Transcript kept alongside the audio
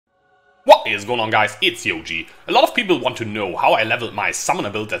What is going on, guys? It's Yoji. A lot of people want to know how I leveled my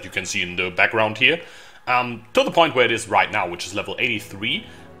summoner build that you can see in the background here, to the point where it is right now, which is level 83,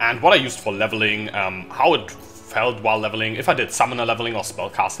 and what I used for leveling, how it felt while leveling, if I did summoner leveling or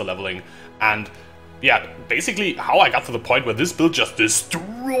spellcaster leveling, and yeah, basically how I got to the point where this build just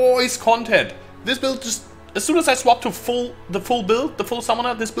destroys content. This build just, as soon as I swapped to the full build, the full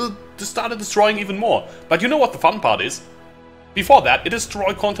summoner, this build just started destroying even more. But you know what the fun part is? Before that, it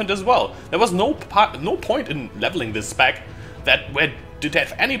destroyed content as well. There was no point in leveling this spec that did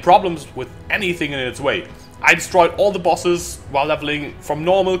have any problems with anything in its way. I destroyed all the bosses while leveling, from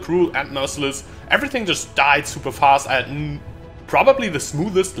normal, cruel, and merciless. Everything just died super fast. I had probably the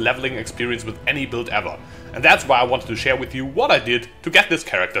smoothest leveling experience with any build ever. And that's why I wanted to share with you what I did to get this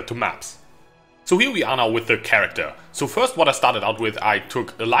character to maps. So here we are now with the character. So first, what I started out with, I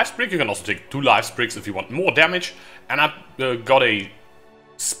took a life sprig. You can also take 2 life sprigs if you want more damage. And I got a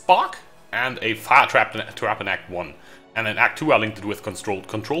spark and a fire trap in Act 1. And in Act 2 I linked it with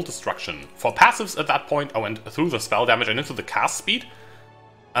controlled destruction. For passives at that point, I went through the spell damage and into the cast speed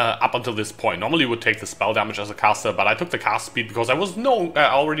up until this point. Normally you would take the spell damage as a caster, but I took the cast speed because I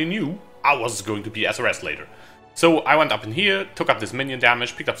already knew I was going to be SRS later. So I went up in here, took up this minion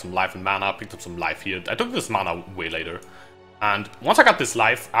damage, picked up some life and mana, picked up some life here. I took this mana way later. And once I got this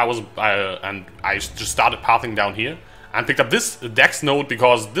life, I just started pathing down here and picked up this Dex node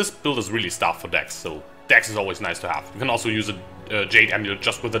because this build is really staffed for Dex. So Dex is always nice to have. You can also use a Jade Amulet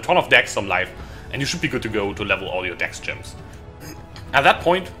just with a ton of Dex, some life, and you should be good to go to level all your Dex gems. At that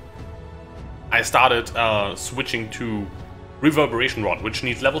point, I started switching to Reverberation Rod, which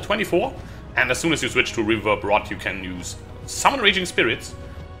needs level 24. And as soon as you switch to Reverb Rod, you can use Summon Raging Spirits,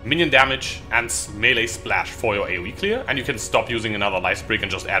 minion damage, and melee splash for your AoE clear. And you can stop using another life sprig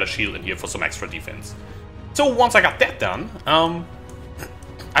and just add a shield in here for some extra defense. So once I got that done,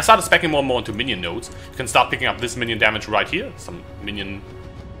 I started speccing more and more into minion nodes. You can start picking up this minion damage right here, some minion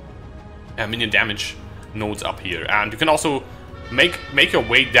damage nodes up here. And you can also make your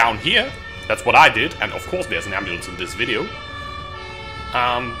way down here. That's what I did, and of course there's an ambulance in this video.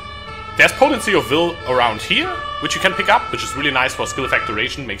 There's Potency of Will around here, which you can pick up, which is really nice for skill effect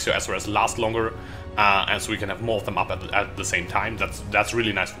duration, makes your SRS last longer, and so you can have more of them up at the same time. That's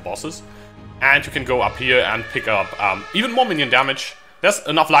really nice for bosses. And you can go up here and pick up even more minion damage. There's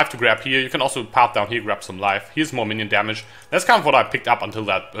enough life to grab here. You can also path down here, grab some life. Here's more minion damage. That's kind of what I picked up until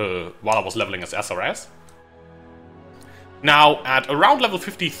that, while I was leveling as SRS. Now, at around level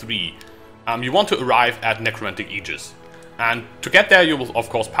 53, you want to arrive at Necromantic Aegis. And to get there, you will of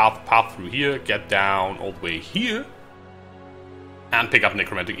course path through here, get down all the way here, and pick up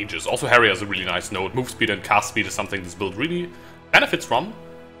Necromantic Aegis. Also, Harry has a really nice node. Move speed and cast speed is something this build really benefits from.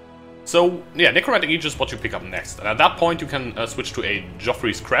 So yeah, Necromantic Aegis is what you pick up next. And at that point, you can switch to a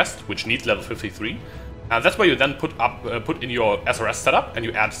Joffrey's Crest, which needs level 53. And that's where you then put in your SRS setup, and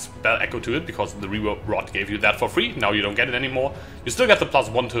you add Spell Echo to it, because the Reverb Rod gave you that for free. Now you don't get it anymore. You still get the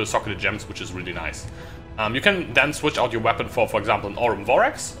 +1 to socketed gems, which is really nice. You can then switch out your weapon for example, an Aurum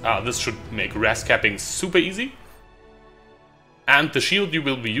Vorax. This should make res capping super easy. And the shield you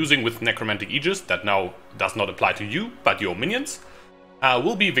will be using with Necromantic Aegis, that now does not apply to you, but your minions,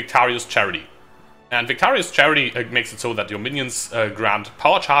 will be Victorious Charity. And Victorious Charity makes it so that your minions grant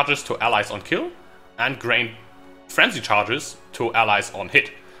power charges to allies on kill, and grant frenzy charges to allies on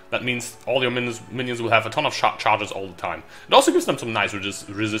hit. That means all your minions will have a ton of charges all the time. It also gives them some nice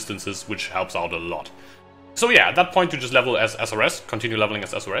resistances, which helps out a lot. So yeah, at that point you just level as SRS, continue leveling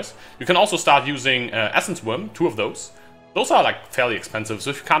as SRS. You can also start using Essence Worm, 2 of those. Those are like fairly expensive, so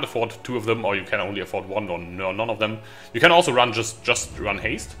if you can't afford 2 of them, or you can only afford 1 or none of them, you can also run just run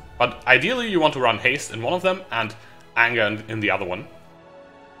Haste. But ideally you want to run Haste in one of them and Anger in the other one.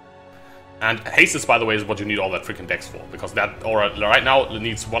 And Haste is, by the way, is what you need all that freaking dex for, because that aura right now it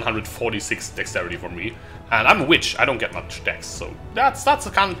needs 146 dexterity from me, and I'm a witch, I don't get much dex, so that's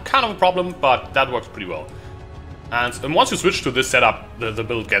a kind of a problem, but that works pretty well. And once you switch to this setup, the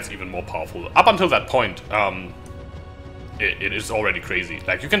build gets even more powerful. Up until that point, it is already crazy.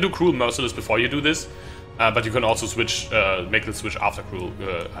 Like, you can do Cruel Merciless before you do this, but you can also switch, make the switch after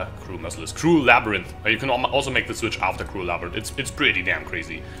Cruel Merciless. Cruel Labyrinth. You can also make the switch after Cruel Labyrinth. It's pretty damn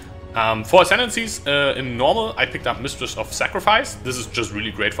crazy. For Ascendancies, in normal, I picked up Mistress of Sacrifice. This is just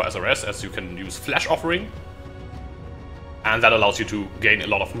really great for SRS, as you can use Flash Offering. And that allows you to gain a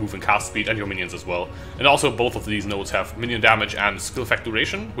lot of move and cast speed, and your minions as well. And also, both of these nodes have minion damage and skill effect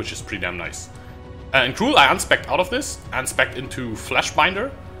duration, which is pretty damn nice. In Cruel, I unspecced out of this, and specced into Fleshbinder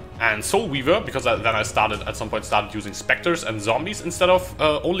and Soul Weaver, because then I at some point started using Spectres and Zombies instead of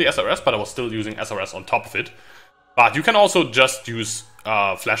only SRS, but I was still using SRS on top of it. But you can also just use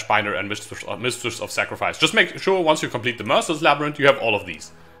Flashbinder and Mistress of Sacrifice. Just make sure once you complete the Merciless Labyrinth, you have all of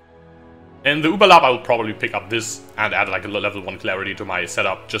these. In the Uber Lab, I will probably pick up this and add like a level 1 clarity to my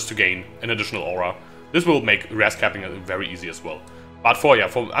setup just to gain an additional aura. This will make res capping very easy as well. But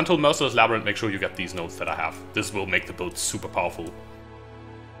until Merciless Labyrinth, make sure you get these nodes that I have. This will make the build super powerful.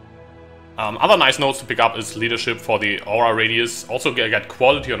 Other nice nodes to pick up is Leadership for the aura radius. Also get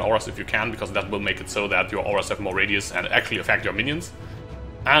quality on auras if you can, because that will make it so that your auras have more radius and actually affect your minions.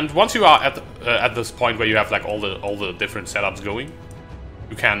 And once you are at this point where you have like all the different setups going,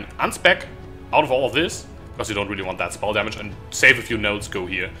 you can unspec out of all of this, because you don't really want that spell damage, and save a few nodes, go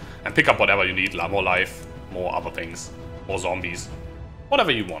here, and pick up whatever you need, more life, more other things, more zombies,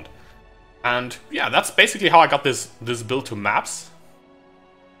 whatever you want. And yeah, that's basically how I got this build to maps.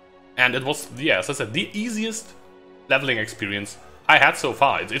 And it was, yeah, as I said, the easiest leveling experience I had so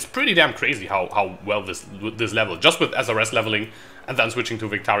far. It's pretty damn crazy how well this level, just with SRS leveling, and then switching to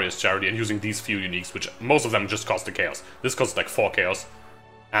Victorious Charity and using these few uniques, which most of them just cost the chaos. This costs like 4 chaos.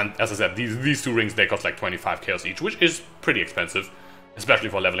 And as I said, these 2 rings, they cost like 25 chaos each, which is pretty expensive, especially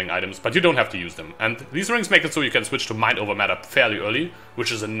for leveling items, but you don't have to use them. And these rings make it so you can switch to Mind Over Matter fairly early,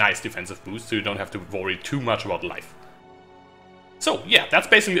 which is a nice defensive boost, so you don't have to worry too much about life. So yeah, that's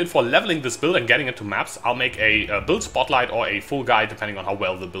basically it for leveling this build and getting into maps. I'll make a build spotlight or a full guide, depending on how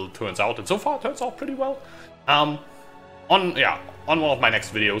well the build turns out, and so far it turns out pretty well. On one of my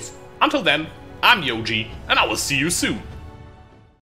next videos. Until then, I'm Yoji, and I will see you soon.